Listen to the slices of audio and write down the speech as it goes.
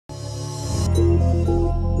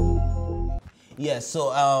Yeah,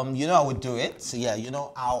 so you know how we do it. So yeah, you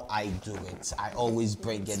know how I do it. I always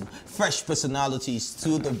bring in fresh personalities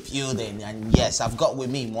to the building, and yes, I've got with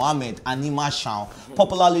me Mohammed Animashaun,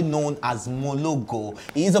 popularly known as Moelogo.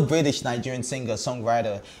 He is a British Nigerian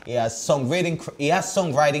singer-songwriter. He has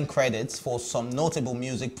songwriting credits for some notable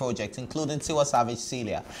music projects, including Tiwa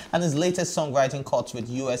Celia, and his latest songwriting cuts with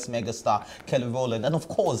US megastar Kelly Rowland. And of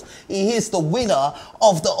course, he is the winner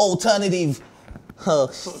of the alternative.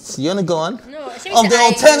 You wanna go on? No, of the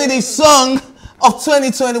alternative song of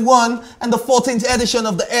 2021 and the 14th edition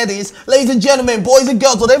of the Headies. Ladies and gentlemen, boys and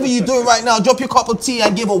girls, whatever you're doing right now, drop your cup of tea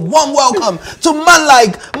and give a warm welcome to man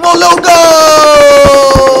like Moelogo.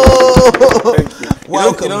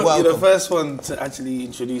 Welcome, welcome. You're the first one to actually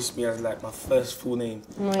introduce me as like my first full name.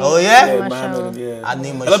 Oh yeah? Yeah, Mohammed, yeah.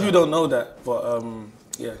 Animashaun. A lot of people don't know that, but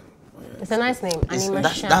yeah. It's a nice name,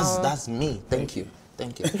 Animashaun. That's me. Thank you.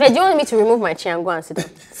 Thank you. If you want me to remove my chair and go and sit down,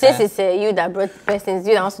 since it's you that brought persons,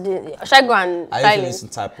 you that also did, should I go and I feel this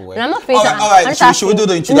type of way. I'm not feeling all right. Should we do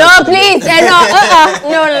the introduction? No, please. No.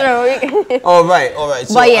 All right.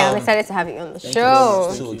 So, but yeah, I'm excited to have you on the show.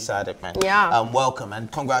 I'm so excited, man. Yeah. Welcome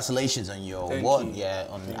and congratulations on your award. Yeah.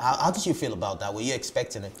 How did you feel about that? Were you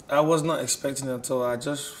expecting it? I was not expecting it at all. I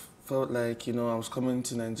just felt like, you know, I was coming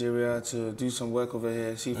to Nigeria to do some work over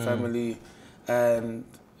here, see family, and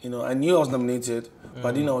you know, I knew I was nominated, but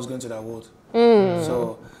I didn't know I was going to the award.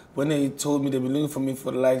 So when they told me they'd been looking for me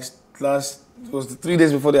for the it was 3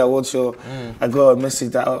 days before the award show, I got a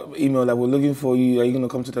message, email that we're looking for you, are you going to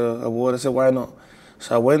come to the award? I said, why not?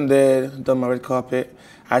 So I went there, done my red carpet.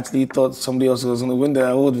 I actually thought somebody else was going to win the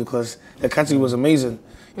award because the category was amazing.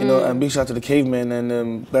 You know, and big shout out to the Cavemen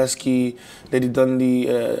and Basky, Lady Dunley,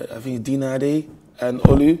 I think Dina Ade and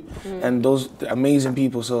Olu, and those amazing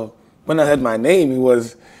people. So when I heard my name, it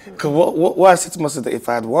was, because what I said to myself, that if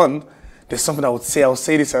I had won, there's something I would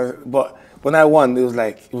say this, but when I won,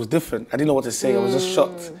 it was different. I didn't know what to say, I was just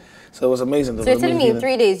shocked. So it was amazing. So you're telling me in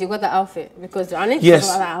 3 days you got the outfit? Because I need to talk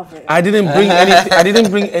about that outfit. I didn't bring anything, I didn't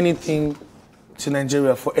bring anything to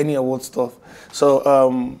Nigeria for any award stuff. So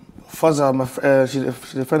Fazza, she's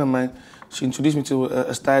a friend of mine, she introduced me to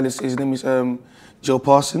a stylist, his name is Joe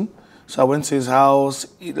Parson. So I went to his house.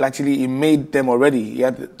 He made them already. He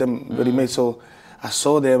had them ready made. So I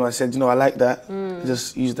saw them. I said, you know, I like that.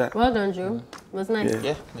 Just use that. Well done, Joe. It was nice.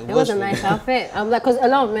 Yeah, it was a nice outfit. I'm like, because a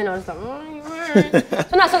lot of men are just like,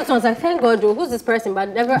 so now I was like, thank God, Joe, who's this person? But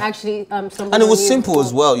never actually somebody. And it was simple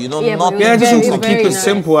as well, you know. Yeah, I just wanted to keep it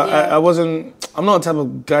simple. Yeah. I'm not the type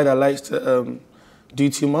of guy that likes to do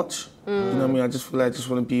too much. You know what I mean? I just feel like I just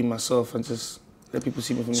want to be myself and just let people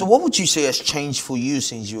see me from So what would you say has changed for you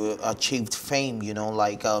since you achieved fame, you know,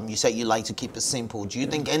 like you said you like to keep it simple. Do you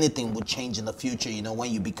think anything would change in the future, you know,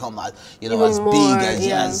 when you become, you know, as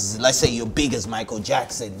big as let's say you're big as Michael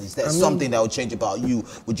Jackson? Is there something that would change about you?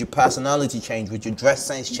 Would your personality change? Would your dress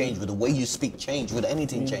sense change? Would the way you speak change? Would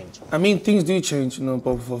anything change? I mean, things do change, you know,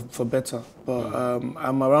 but for better. But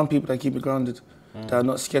I'm around people that keep me grounded, that are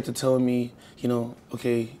not scared to tell me, you know,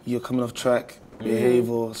 okay, you're coming off track. Behave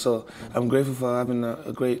so I'm grateful for having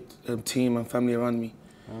a great team and family around me.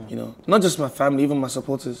 You know, not just my family, even my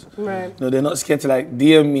supporters. Right. You know, they're not scared to like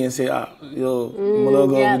DM me and say, yo,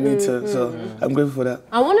 Moelogo, we need to. So I'm grateful for that.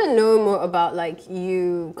 I want to know more about like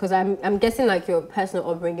you, because I'm guessing like your personal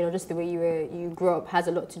upbringing or just the way you grew up has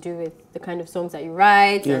a lot to do with the kind of songs that you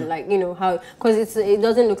write and like, you know, how, because it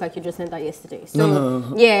doesn't look like you just sent that yesterday. So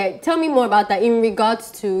no. Yeah, tell me more about that in regards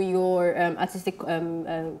to your artistic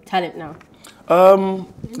talent now.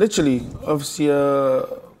 Literally, obviously,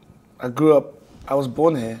 I grew up, I was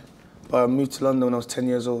born here, but I moved to London when I was 10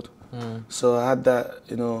 years old. So I had that,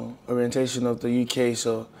 you know, orientation of the UK.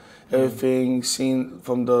 So everything seen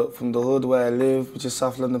from the hood where I live, which is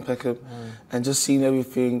South London, Peckham, and just seeing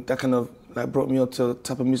everything that kind of like brought me up to the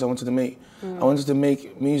type of music I wanted to make. I wanted to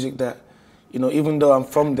make music that, you know, even though I'm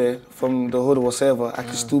from there, from the hood or whatever, I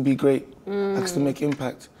could still be great. I could still make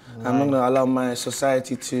impact. I'm not gonna allow my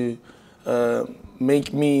society to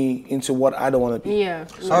make me into what I don't want to be. Yeah.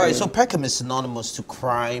 All right, so Peckham is synonymous to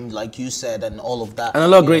crime, like you said, and all of that. And a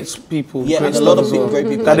lot of great people. Yeah, and a lot of great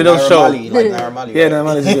people that they don't show. Like Naramali, yeah,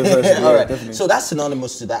 Naramali is a good person. All right, definitely. So that's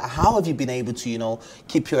synonymous to that. How have you been able to, you know,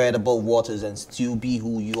 keep your head above waters and still be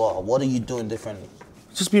who you are? What are you doing differently?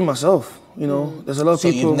 Just being myself, you know. There's a lot of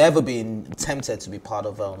people. So you've never been tempted to be part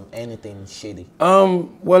of anything shady?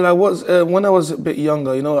 Well, I was when I was a bit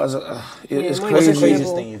younger, you know. It's crazy. What's the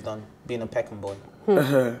craziest thing you've done, being a Peckham boy?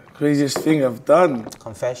 Craziest thing I've done.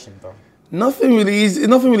 Confession, bro. Nothing really easy.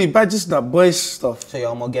 Nothing really bad. Just that boy stuff. So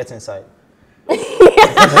you're more get inside. Boy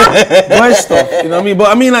stuff. You know what I mean? But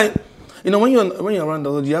I mean, like, you know, when you're around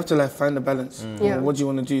the hood, you have to like find the balance. Yeah. What do you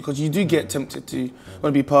want to do? Because you do get tempted to want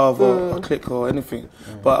to be part of a clique or anything.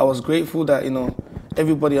 But I was grateful that, you know,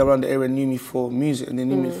 everybody around the area knew me for music and they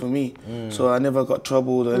knew me for me. So I never got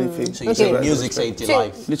troubled or anything. So you say music saved your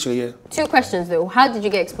life? Literally, yeah. 2 questions though. How did you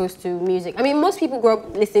get exposed to music? I mean, most people grow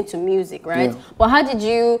up listening to music, right? But how did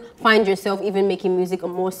you find yourself even making music a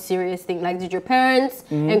more serious thing? Like, did your parents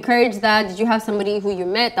encourage that? Did you have somebody who you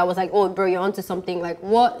met that was like, oh, bro, you're onto something? Like,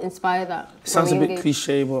 what inspired that? It sounds a bit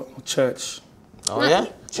cliche, but church. Oh, yeah?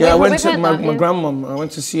 Yeah, I went to my grandmom. I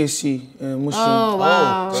went to CSC, Muslim. Oh,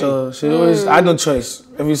 wow. So she always, I had no choice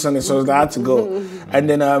every Sunday, so I had to go. And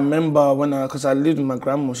then I remember when because I lived with my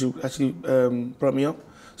grandma, she actually brought me up.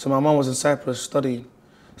 So my mom was in Cyprus studying.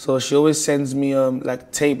 So she always sends me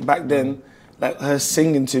like tape back then, like her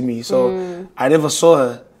singing to me. So I never saw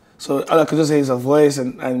her. So all I could just say is her voice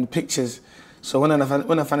and pictures. So when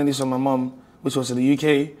I finally saw my mom, which was in the UK,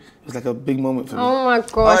 it was like a big moment for me. Oh my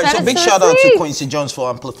gosh. All right, so big shout out to Quincy Jones for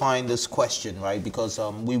amplifying this question, right? Because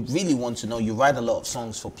we really want to know, you write a lot of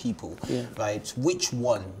songs for people, right? Which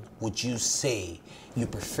one would you say you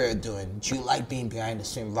prefer doing? Do you like being behind the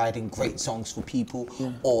scene, writing great songs for people?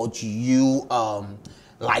 Or do you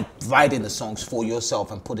like writing the songs for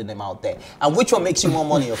yourself and putting them out there? And which one makes you more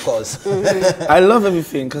money, of course? I love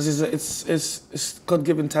everything because it's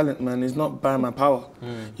God-given talent, man. It's not by my power.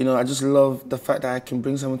 You know, I just love the fact that I can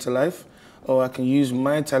bring someone to life, or I can use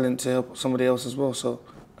my talent to help somebody else as well. So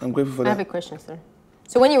I'm grateful for that. I have a question, sir.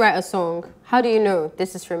 So when you write a song, how do you know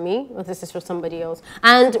this is for me or this is for somebody else?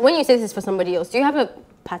 And when you say this is for somebody else, do you have a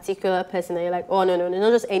particular person that you're like, oh, no,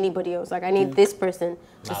 not just anybody else. Like, I need this person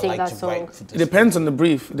to sing that song. It depends on the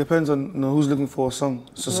brief. It depends on, you know, who's looking for a song.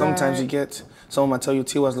 So sometimes you get, someone might tell you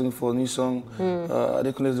Tiwa's looking for a new song,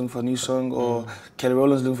 Adekunle's looking for a new song, or Kelly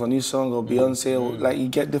Rowland's looking for a new song, or Beyonce, or like you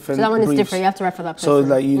get different So that one briefs. is different. You have to write for that person. So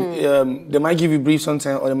like you, they might give you briefs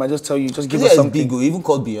sometimes, or they might just tell you, just give us something. Big, even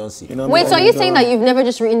called Beyonce. You know Wait, so are you saying that you've never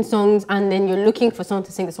just written songs and then you're looking for someone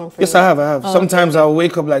to sing the song for you? Yes, I have. Oh, sometimes I'll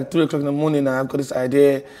wake up like 3 o'clock in the morning and I've got this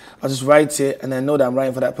idea. I'll just write it and I know that I'm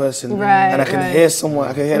writing for that person. And I can hear someone,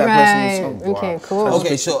 I can hear that person in the song. Okay, cool.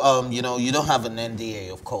 Okay, so you know, you don't have an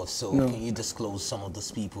NDA, of course. So can you disclose some of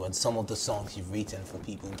those people and some of the songs you've written for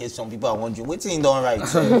people? In case some people are wondering, what's in don't write?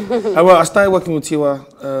 Well, I started working with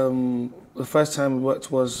Tiwa. The first time we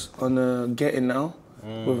worked was on Getting Now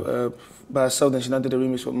with by Sultan. She now did a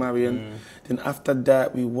remix with Marion. Then after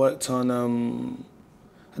that, we worked on.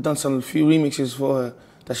 I've done a few remixes for her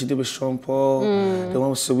that she did with Sean Paul. The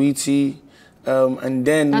one with Sweetie, and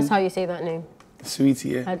then. That's how you say that name. Sweetie,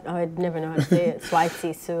 yeah. I'd never know how to say it.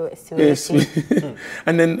 Sweetie, Sweetie.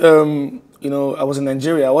 And then, you know, I was in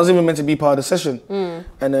Nigeria. I wasn't even meant to be part of the session.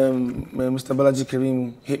 And Mr. Balaji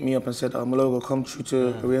Karim hit me up and said, Moelogo, come through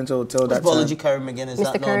to Oriental Hotel that time. Balaji Karim again? Is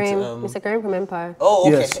Mr. that Karim, not... Mr. Karim from Empire. Oh,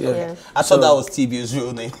 okay. Yes, yeah. I thought that was T-Bio's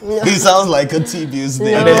real name. He sounds like a T-Bio's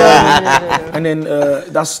name. No. And then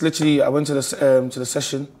that's literally, I went to the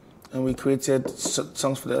session and we created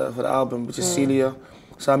songs for the album, which is Celia.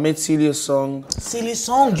 So I made Celia's song. Celia's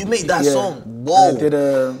song? You made that song? Whoa. I did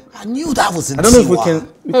I knew that was in I don't know if we Tiwa.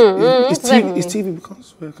 can... It's TV, we can't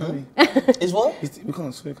swear, can we? Is what? We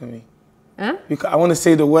can't swear, can we? Huh? I want to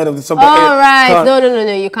say the word of the song. Oh, right.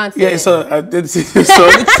 No, you can't say it. So I did Celia's song.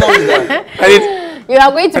 Which song is that? You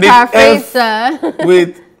are going to paraphrase, sir.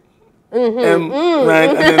 With... right,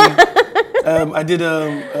 and then I did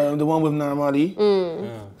the one with Naramali.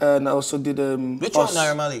 And I also did... Which one,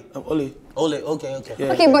 Naramali? Ole, okay.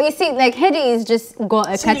 Yeah. Okay, but you see, like, Headies just got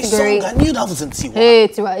a category. Song, I knew that was in Tiwa. Hey,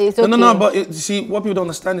 Tiwa, it's okay. No, but you see, what people don't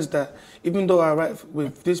understand is that even though I write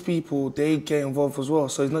with these people, they get involved as well.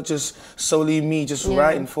 So it's not just solely me just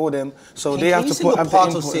writing for them. So they have to put a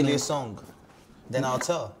part of Celia's song. Then I'll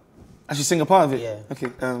tell. I should sing a part of it? Yeah. Okay.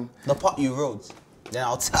 The part you wrote. Then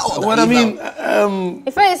I'll tell. What I mean,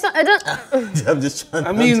 if it's not, I don't. I'm just trying.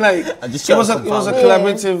 I mean, like, it was a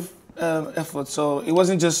collaborative effort. So it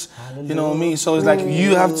wasn't just you know me. So it's like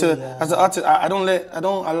you have to, as an artist. I don't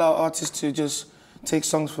allow artists to just take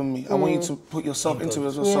songs from me. I want you to put yourself into it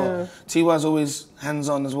as well. So Tiwa's always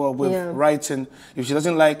hands-on as well with writing. If she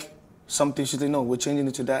doesn't like something, she said, no, we're changing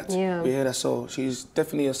it to that. Yeah. We hear that. So she's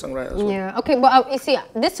definitely a songwriter as well. Yeah, okay, but you see,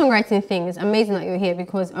 this songwriting thing is amazing that you're here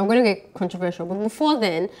because I'm going to get controversial. But before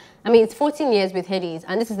then, I mean, it's 14 years with Headies,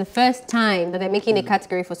 and this is the first time that they're making a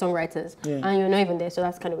category for songwriters. Yeah. And you're not even there, so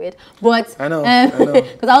that's kind of weird. But I know.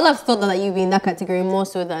 Because I would have thought that you'd be in that category more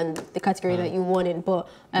so than the category that you won in, but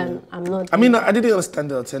I'm not. I mean, I didn't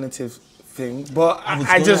understand the alternative thing, but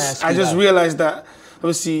I just realized that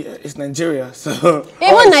obviously it's Nigeria, so.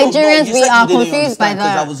 Even Nigerians, we are confused by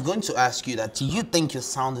that. Because I was going to ask you that. Do you think your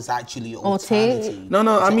sound is actually alternative? No,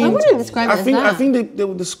 I mean, I wouldn't describe it as that. I think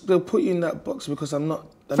they'll put you in that box because I don't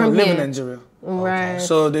live in Nigeria. Right.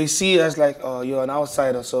 So they see it as like, oh, you're an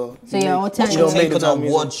outsider, so you're alternative. What's your take on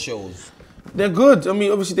award shows? They're good. I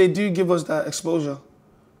mean, obviously they do give us that exposure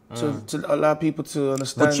to allow people to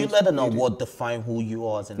understand. But you let an award define who you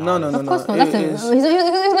are as an artist. No. Of course not. He's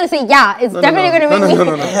going to say, yeah, it's definitely going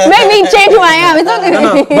to make me change who I am. It's not going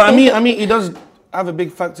to But I mean, it does have a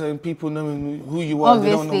big factor in people knowing who you are. Obviously.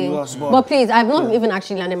 They don't know who you are as well. But please, I've not even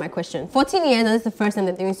actually landed my question. 14 years, and this is the first time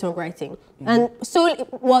they're doing songwriting. And so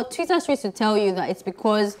what Twitter tries to tell you that it's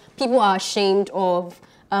because people are ashamed of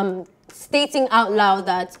stating out loud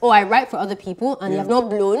that, oh, I write for other people and they have not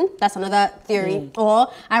blown. That's another theory.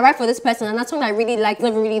 Or I write for this person and that song I really like is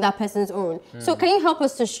never really that person's own. So can you help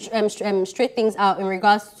us to straight things out in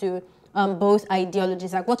regards to both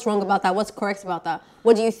ideologies? Like, what's wrong about that? What's correct about that?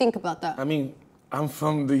 What do you think about that? I mean, I'm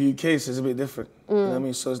from the UK, so it's a bit different. You know what I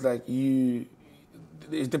mean? So it's like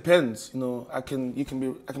it depends. You know, I can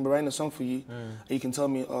be writing a song for you, and you can tell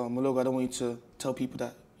me, oh, Moelogo, I don't want you to tell people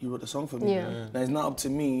that you wrote the song for me. Now it's not up to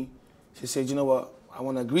me to say, you know what, I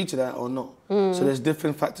want to agree to that or not. So there's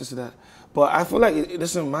different factors to that. But I feel like it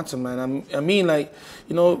doesn't matter, man. I mean, like,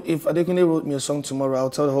 you know, if Adekunle wrote me a song tomorrow, I'll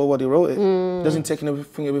tell the whole world he wrote it. It doesn't take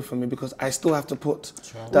anything away from me because I still have to put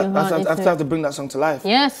that. I still have to bring that song to life.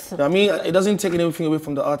 Yes. You know what I mean, it doesn't take anything away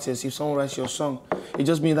from the artist. If someone writes your song, it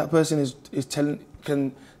just means that person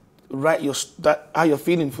can write how you're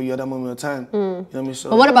feeling for you at that moment of time. You know what I mean? So,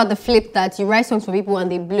 but what about the flip that you write songs for people and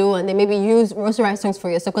they blow and they maybe also write songs for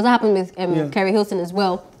yourself? Because that happened with Kelly Rowland as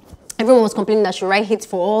well. Everyone was complaining that she write hits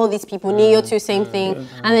for all these people. Neo too, same thing.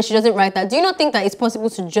 And then she doesn't write that. Do you not think that it's possible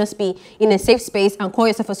to just be in a safe space and call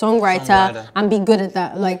yourself a songwriter and be good at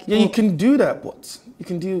that? Like, yeah, you can do that, but you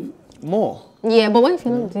can do more. Yeah, but what if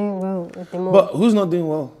you're not doing well with the more? But who's not doing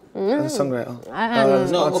well as a songwriter?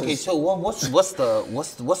 No, okay. So what's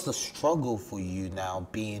the struggle for you now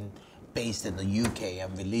being based in the UK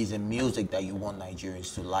and releasing music that you want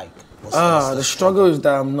Nigerians to like? The struggle is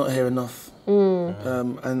that I'm not here enough.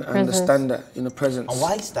 And understand that in the presence. And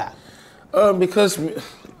why is that? Because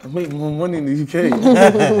I make more money in the UK.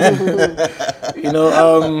 You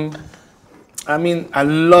know, I mean, I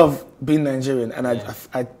love being Nigerian, and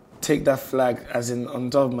I take that flag as in on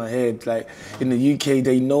top of my head. Like in the UK,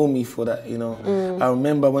 they know me for that. You know, I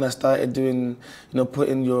remember when I started doing, you know,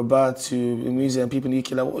 putting Yoruba to music, and people in the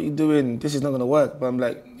UK like, "What are you doing? This is not going to work." But I'm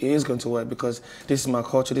like, it is going to work because this is my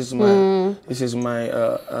culture. This is my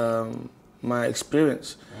my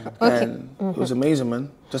experience, and it was amazing, man.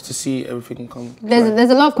 Just to see everything come. There's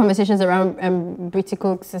a lot of conversations around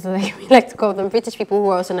Briticooks, as we like to call them, British people who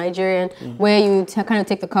are also Nigerian, where you kind of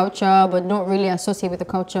take the culture but not really associate with the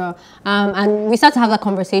culture. And we start to have that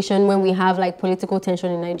conversation when we have like political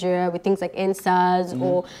tension in Nigeria with things like NSAS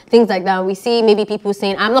or things like that. We see maybe people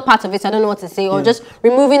saying, I'm not part of it, so I don't know what to say, or just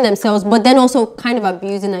removing themselves, but then also kind of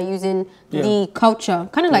abusing and using the culture,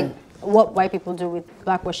 kind of like what white people do with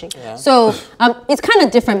blackwashing. So it's kind of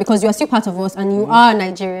different because you are still part of us and you are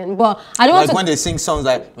Nigerian. But I don't want to... when they sing songs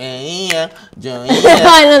like... I know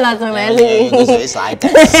that song. It's like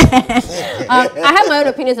that. I have my own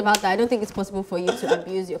opinions about that. I don't think it's possible for you to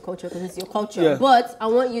abuse your culture because it's your culture. But I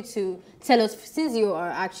want you to tell us, since you are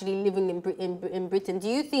actually living in Britain, do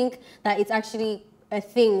you think that it's actually a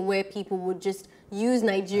thing where people would just use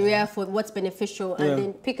Nigeria for what's beneficial and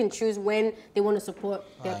then pick and choose when they want to support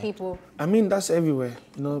their people? I mean, that's everywhere.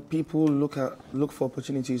 You know, people look for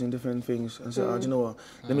opportunities in different things and say, oh, do you know what?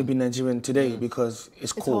 Let me be Nigerian today because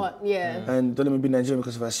it's cool. Hot, And don't let me be Nigerian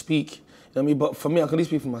because if I speak, you know what I mean? But for me, I can only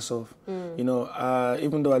speak for myself. You know,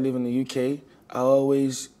 even though I live in the UK, I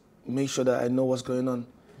always make sure that I know what's going on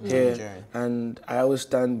here, and I always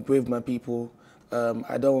stand with my people. I'm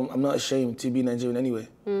not ashamed to be Nigerian anyway.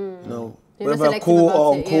 You know, whether I'm cool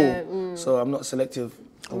or uncool. So I'm not selective.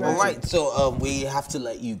 All right, so we have to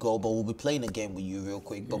let you go, but we'll be playing a game with you real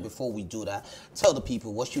quick. But before we do that, tell the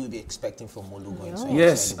people what should we be expecting from Moelogo in 2020?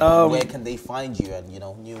 Yes. Where can they find you and, you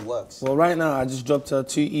know, new works? Well, right now I just dropped 2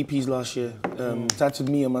 EPs last year, titled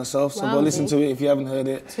Me and Myself. So go listen to it if you haven't heard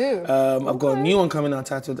it. I've got a new one coming out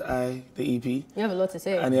titled I, the EP. You have a lot to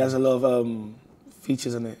say. And it has a lot of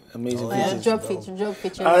features in it, amazing features. Drop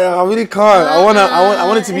feature. I really can't. I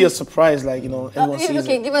want it to be a surprise, like, you know, everyone sees it.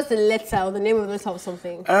 Okay, give us the letter or the name of the letter or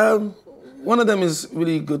something. One of them is a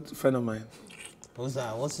really good friend of mine. Who's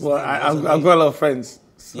that? What's his name? I've got a lot of friends.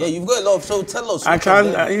 Yeah, you've got a lot of, so tell us. I which of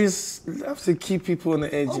can't. them. I just have to keep people on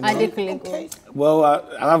the edge. You know? I did click. Okay. Well,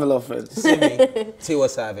 I have a lot of friends. Tiwa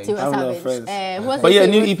Savage. Tiwa I have a lot of Savage. friends. What's But the yeah,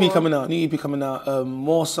 favorite new EP for? coming out. New EP coming out.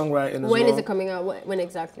 More songwriting as well. When is it coming out? When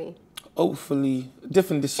exactly? Hopefully,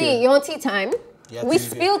 different this See, year. you're on tea time. Yeah, We tea.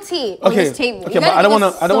 spill tea on Okay, this table. okay, You but gotta I don't give want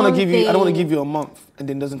us to. I don't want to give you. I don't want to something. give you a month and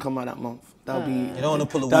then it doesn't come out that month. That'll be. You don't want to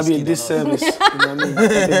pull a That'd be a whiskey. don't know. disservice. You know what I mean?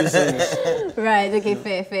 That'd be a disservice. Right, okay,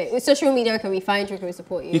 fair. With social media, can we find you? Can we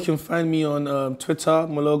support you? You can find me on Twitter,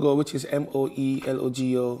 Moelogo, which is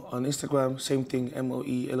Moelogo. On Instagram, same thing,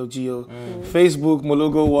 Moelogo. Facebook,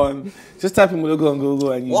 Moelogo1. Just type in Moelogo on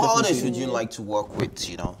Google and you What definitely artists see would it. you like to work with,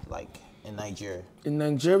 you know, like in Nigeria? In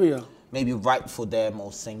Nigeria, Maybe write for them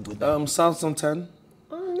or sing with them. Sultan.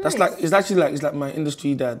 Oh, That's nice. like, it's actually like my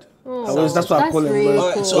industry dad. Oh, That's what I that's call him. really when-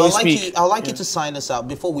 Alright, so when we I'd speak. like you to sign us out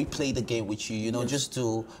before we play the game with you, you know, just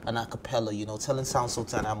do an acapella, you know, telling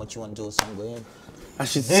Sultan how much you want to do a song with him. I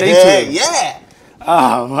should say to him. Yeah.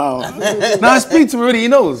 Ah, wow. Now I speak to him already, he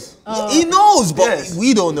knows. He knows, but Yes.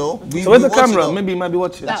 we don't know. We, So where's the we want to camera? know. Maybe he might be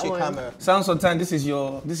watching. That's That your one. camera. Sound Sultan, this is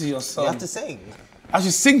your son. You have to sing. I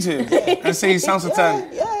should sing to him and say, Sound Sultan.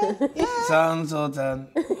 Yeah. Sound Sultan,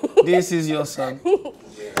 this is your son.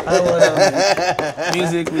 I want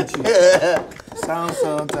music with you. Sound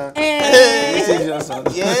Sultan, this is your son.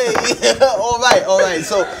 Yeah. All right.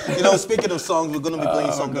 So, you know, speaking of songs, we're going to be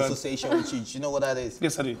playing Song God. Association with you. Do you know what that is?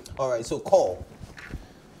 Yes, I do. All right, so call.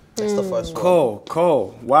 That's the first one.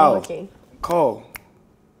 Call. Wow. Oh, okay. Call.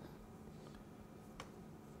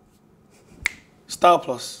 Star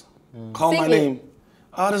Plus. Call my Sing it. name.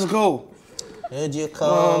 Let's go. Heard you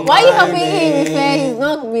call. Why are you helping him? Fair, he's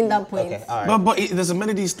not win that point. Okay, all right. But there's a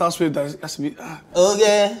melody starts with that has to be. Oh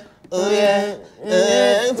yeah. For you.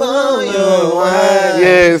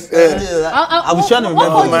 Yes. I was trying to What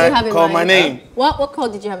call remember. did you have in Call mind? my name. What call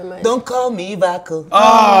did you have in mind? Don't call me back. Don't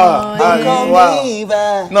call Wow. me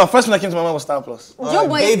back. No, first one that came to my mind was Star Plus. Joe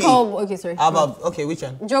Boy's baby. call. Okay, sorry. How about, okay, which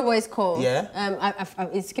one? Joe Boy's call. Yeah?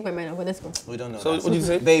 It's skipped my mind. Okay, let's go. We don't know. So that. what did you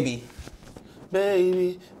say? Baby.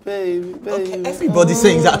 Baby. Okay, everybody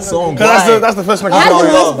sings that song. Because that's the first one. He has the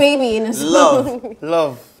Love. most baby in a song.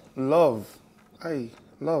 Love. Love. Hey,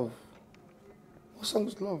 love. What song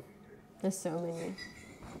is love? There's so many.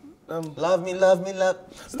 Love me.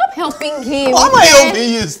 Stop helping him. Why am I okay?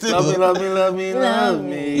 helping you still? Love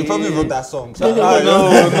me. You probably wrote that song. So No, I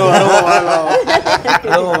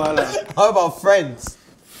don't want to love. How about Friends?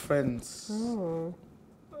 Friends.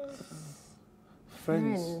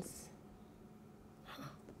 Friends.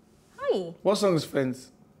 Hi. What song is Friends?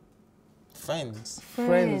 Friends.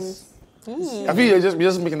 Friends. Friends. I think you're just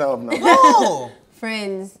making that up now. Oh!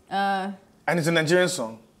 Friends. And it's a Nigerian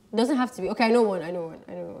song. Doesn't have to be. Okay, I know one.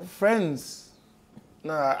 Friends.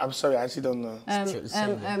 No, I'm sorry, I actually don't know. I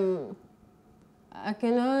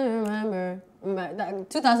can only remember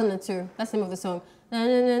 2002. That's the name of the song.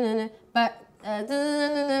 But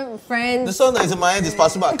Friends. The song that is in my head is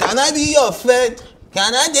passing by. Can I be your friend?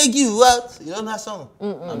 Can I take you out? You don't know that song?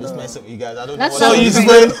 I'm just messing with you guys. I don't know That what song that is is.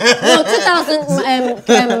 No,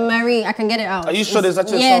 2000 Marie. I can get it out. Are you sure there's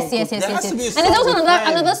actually a yes, song? Yes. There has to be a And there's song also with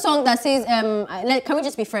another Friends. song that says, can we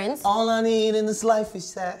just be friends? All I need in this life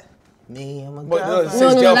is that. Me and my But no, girlfriend. it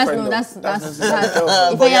says No, girlfriend, though. that's That's if But I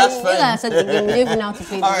that's you friends. guys said the game, you don't even know how to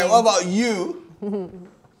play the All right, game. what about you?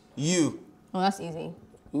 You. Oh, that's easy.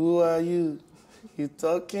 Who are you? You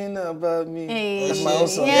talking about me? Hey. That's my own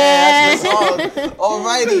song. Yeah, that's the song.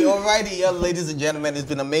 Alrighty, yeah, ladies and gentlemen, it's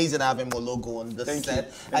been amazing having Moelogo on the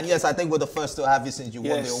set. And yes, I think we're the first to have you since you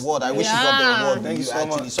won the award. I wish you got the award Thank you so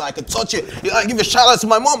much. so I could touch it. You know, I give a shout out to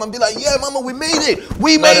my mom and be like, yeah, mama, we made it.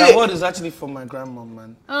 We No, made the it. award is actually for my grandma,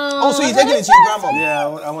 man. Oh, so you're taking it to your grandma? Yeah,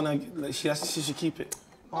 I want to. She should keep it.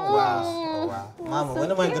 Oh wow. Mama,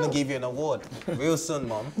 when am I gonna give you an award? Real soon,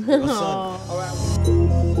 mom. Real soon. All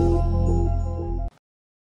right.